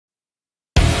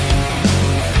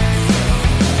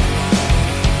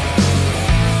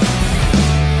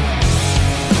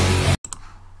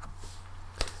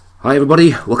Hi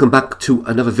everybody, welcome back to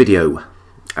another video,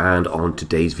 and on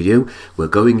today's video we're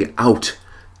going out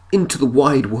into the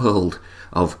wide world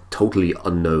of totally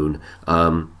unknown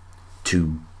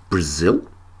to Brazil.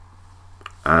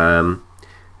 I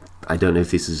don't know if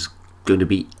this is going to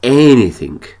be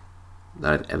anything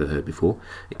that I've ever heard before.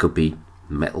 It could be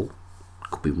metal, it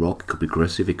could be rock, it could be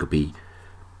aggressive, it could be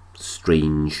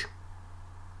strange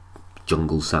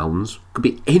jungle sounds, it could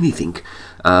be anything.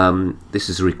 This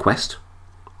is a request.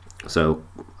 So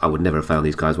I would never have found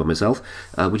these guys by myself,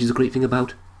 which is a great thing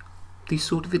about these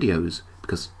sort of videos,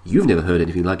 because you've never heard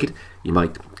anything like it. You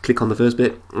might click on the first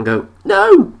bit and go,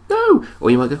 no, no, or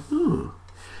you might go, oh.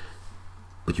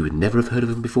 But you would never have heard of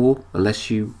them before unless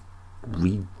you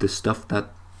read the stuff that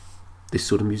this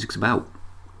sort of music's about.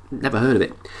 Never heard of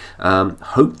it.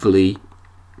 Hopefully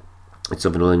it's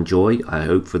something I'll enjoy. I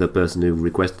hope for the person who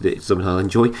requested it, it's something I'll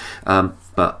enjoy.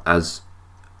 But as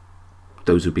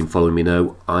those who've been following me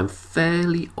know, I'm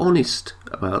fairly honest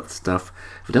about stuff.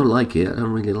 If I don't like it, I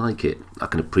don't really like it. I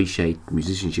can appreciate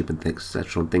musicianship and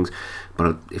etc. and things,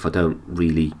 but if I don't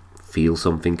really feel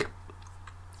something,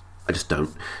 I just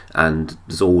don't. And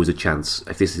there's always a chance,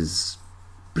 if this is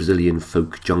Brazilian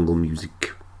folk jungle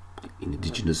music,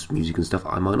 indigenous music and stuff,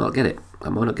 I might not get it. I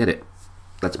might not get it.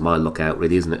 That's my lookout,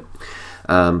 really, isn't it?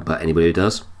 But anybody who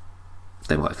does,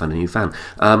 they might find a new fan.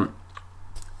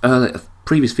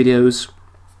 Previous videos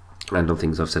and on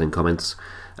things I've said in comments,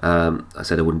 I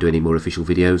said I wouldn't do any more official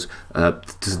videos. There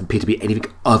doesn't appear to be anything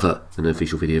other than an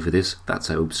official video for this. That's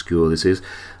how obscure this is.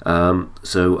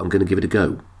 So I'm going to give it a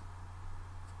go.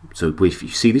 So if you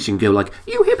see this, you can go like,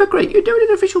 "You hypocrite! You're doing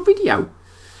an official video."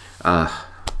 No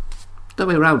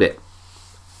way around it.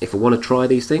 If I want to try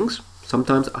these things,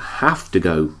 sometimes I have to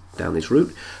go down this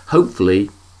route. Hopefully,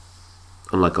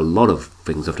 unlike a lot of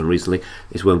things I've done recently,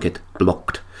 this won't get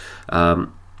blocked.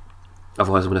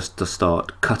 Otherwise I'm going to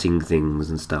start cutting things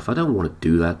and stuff. I don't want to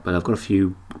do that, but I've got a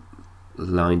few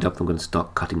lined up. I'm going to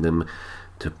start cutting them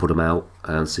to put them out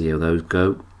and see how those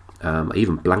go. I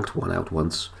even blanked one out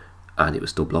once and it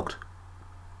was still blocked,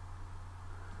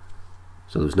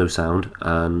 so there was no sound,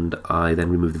 and I then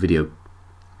removed the video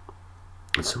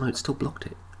and somehow it still blocked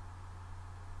it.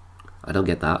 I don't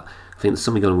get that. I think there's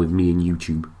something going on with me and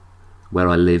YouTube where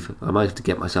I live. I might have to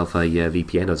get myself a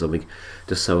VPN or something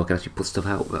just so I can actually put stuff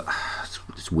out, but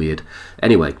it's weird.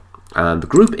 Anyway, the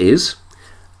group is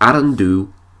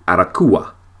Arandu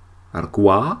Arakuaa.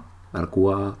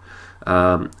 Arakuaa,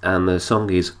 and the song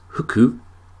is Huku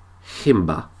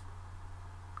Hêmba.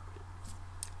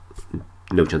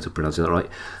 No chance of pronouncing that right.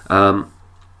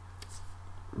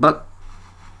 But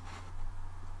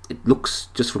it looks,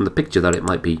 just from the picture, that it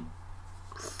might be,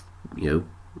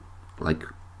 like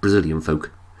Brazilian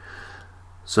folk.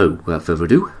 So, without further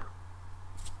ado,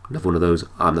 another one of those.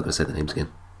 I'm not going to say the names again.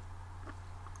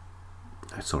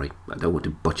 Sorry, I don't want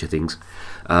to butcher things.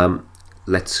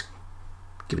 Let's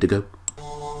give it a go.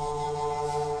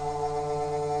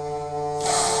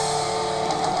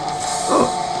 Oh,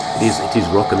 it is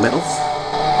rock and metal.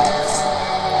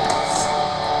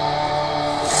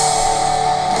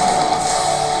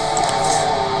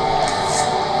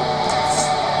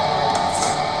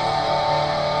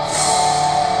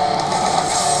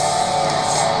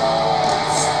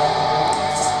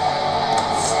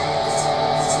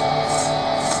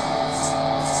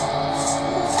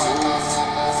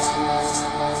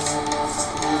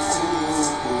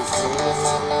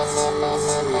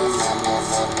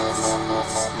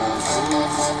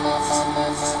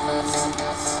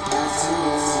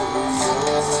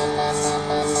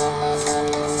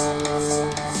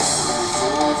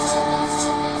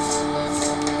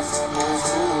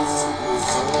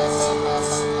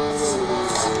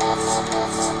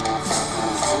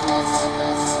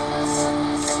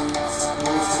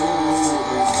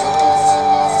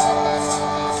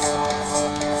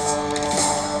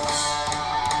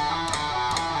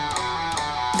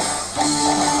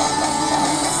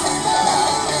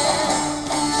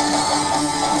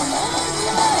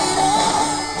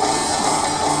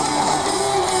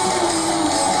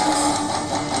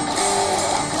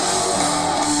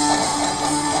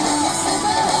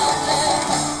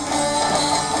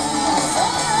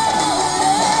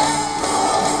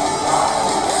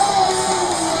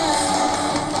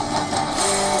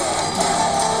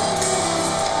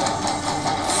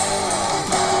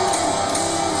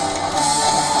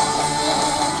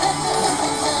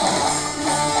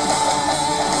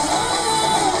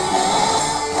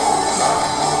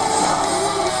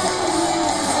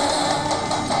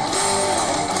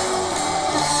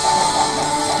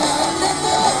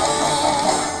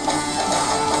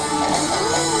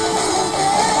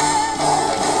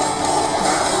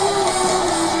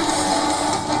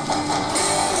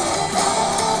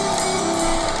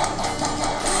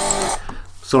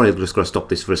 sorry, I've just got to stop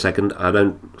this for a second. I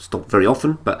don't stop very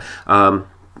often, but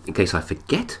in case I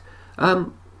forget,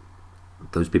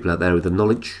 those people out there with the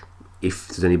knowledge, if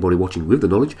there's anybody watching with the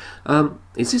knowledge,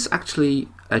 is this actually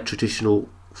a traditional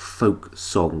folk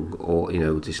song, or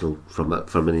traditional from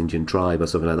an Indian tribe or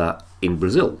something like that in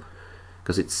Brazil?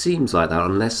 Because it seems like that,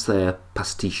 unless they're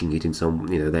pastiching it in some,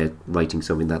 they're writing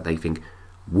something that they think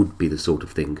would be the sort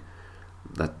of thing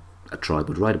that a tribe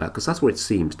would write about, because that's what it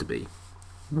seems to be,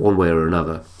 one way or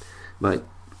another. But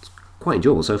it's quite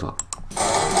enjoyable so far.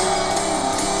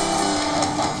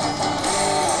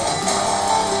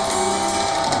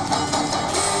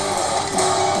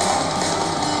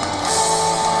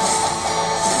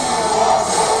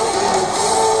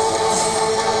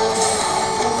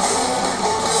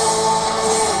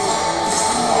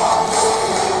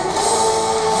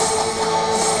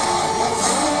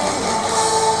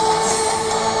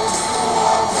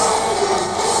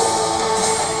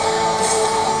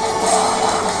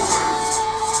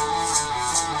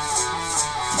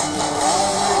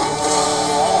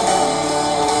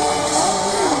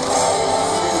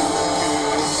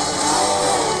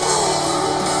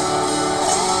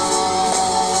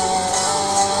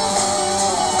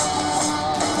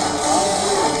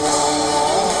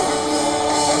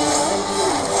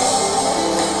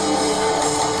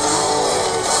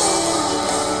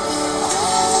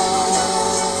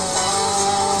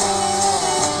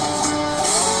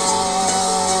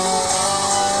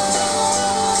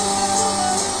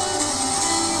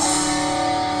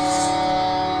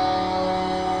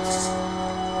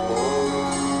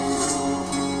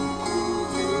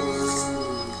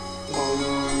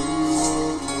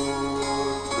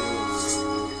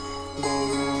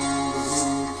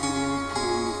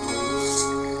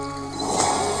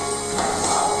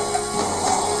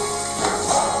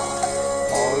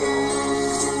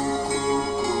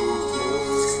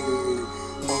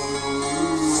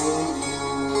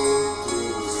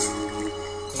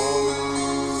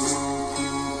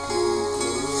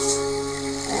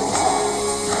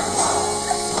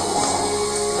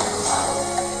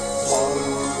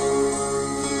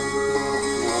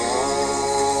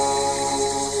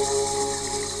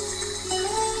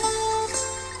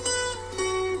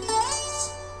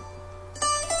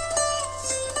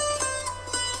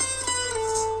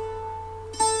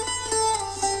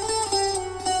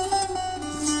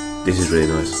 This is really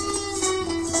nice.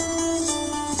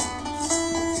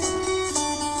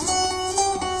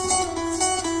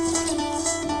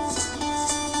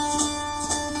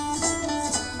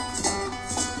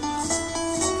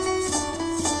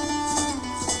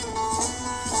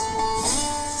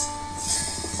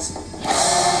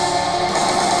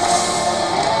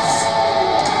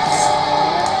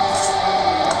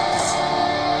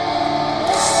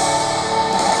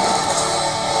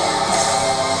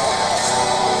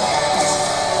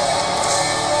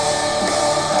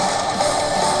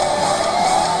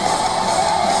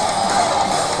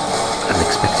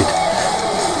 Unexpected.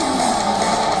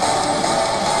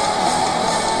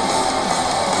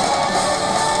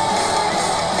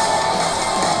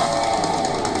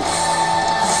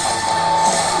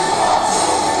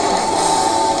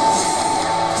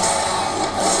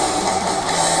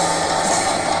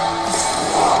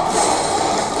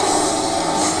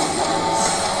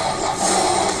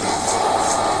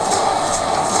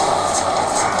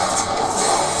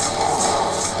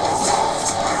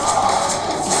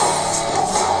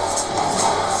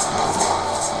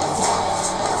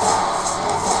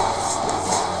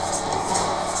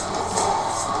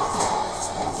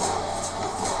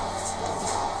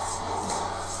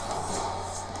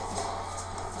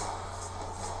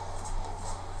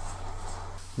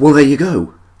 Well, there you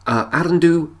go.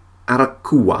 Arandu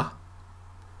Arakuaa,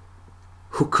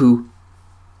 Huku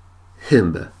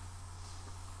Hêmba,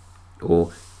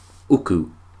 or Huku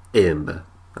Hêmba.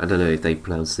 I don't know if they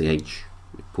pronounce the H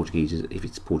Portuguese, if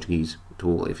it's Portuguese at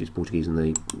all, if it's Portuguese,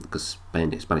 and because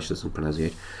Spanish doesn't pronounce the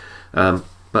H.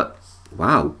 But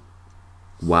wow,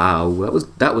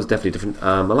 that was definitely different.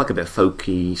 I like a bit of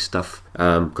folky stuff.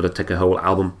 Could I take a whole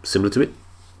album similar to it?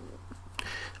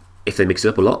 If they mix it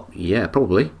up a lot, yeah,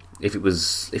 probably. If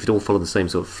it all followed the same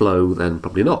sort of flow, then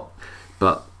probably not.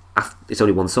 But it's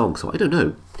only one song, so I don't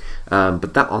know.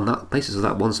 But that, on that basis of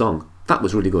that one song, that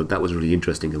was really good. That was really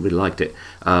interesting. I really liked it.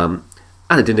 And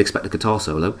I didn't expect a guitar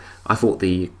solo. I thought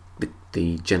the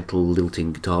gentle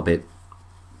lilting guitar bit,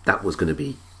 that was going to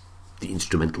be the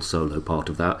instrumental solo part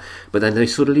of that. But then they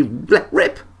suddenly let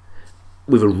rip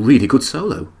with a really good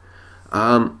solo.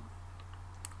 All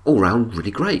round, really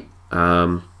great.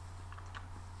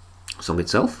 Song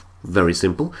itself, very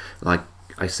simple. Like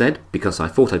I said, because I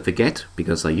thought I'd forget,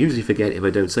 because I usually forget if I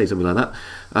don't say something like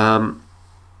that,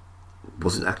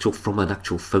 was it from an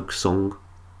actual folk song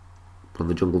from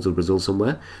the jungles of Brazil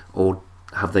somewhere, or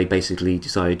have they basically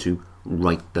decided to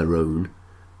write their own?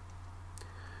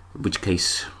 In which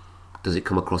case, does it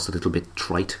come across a little bit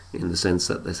trite in the sense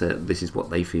that they say this is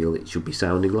what they feel it should be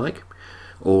sounding like,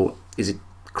 or is it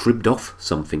cribbed off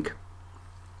something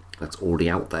that's already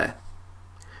out there?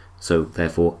 So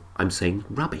therefore, I'm saying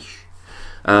rubbish.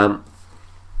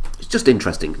 It's just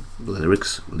interesting,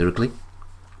 lyrically,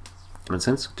 in a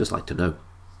sense. Just like to know,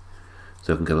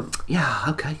 so I can go, yeah,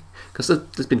 okay. Because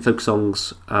there's been folk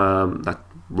songs that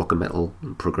rock and metal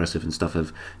and progressive and stuff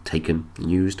have taken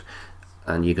and used,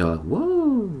 and you go,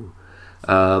 whoa.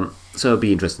 So it'd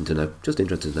be interesting to know. Just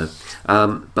interested to know.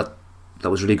 But that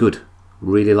was really good.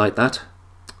 Really like that.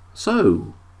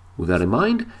 So, with that in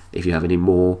mind, if you have any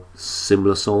more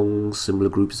similar songs, similar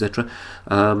groups, etc.,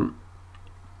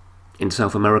 in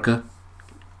South America,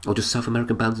 or just South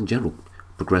American bands in general,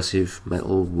 progressive,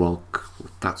 metal, rock,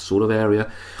 that sort of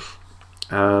area,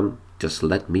 just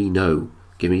let me know.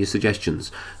 Give me your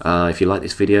suggestions. If you like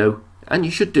this video, and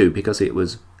you should do, because it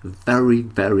was a very,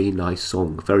 very nice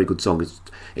song, very good song.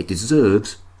 It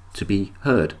deserves to be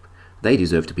heard. They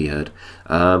deserve to be heard.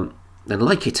 Then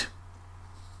like it,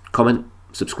 comment,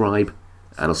 subscribe,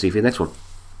 and I'll see you for the next one.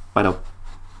 Bye now.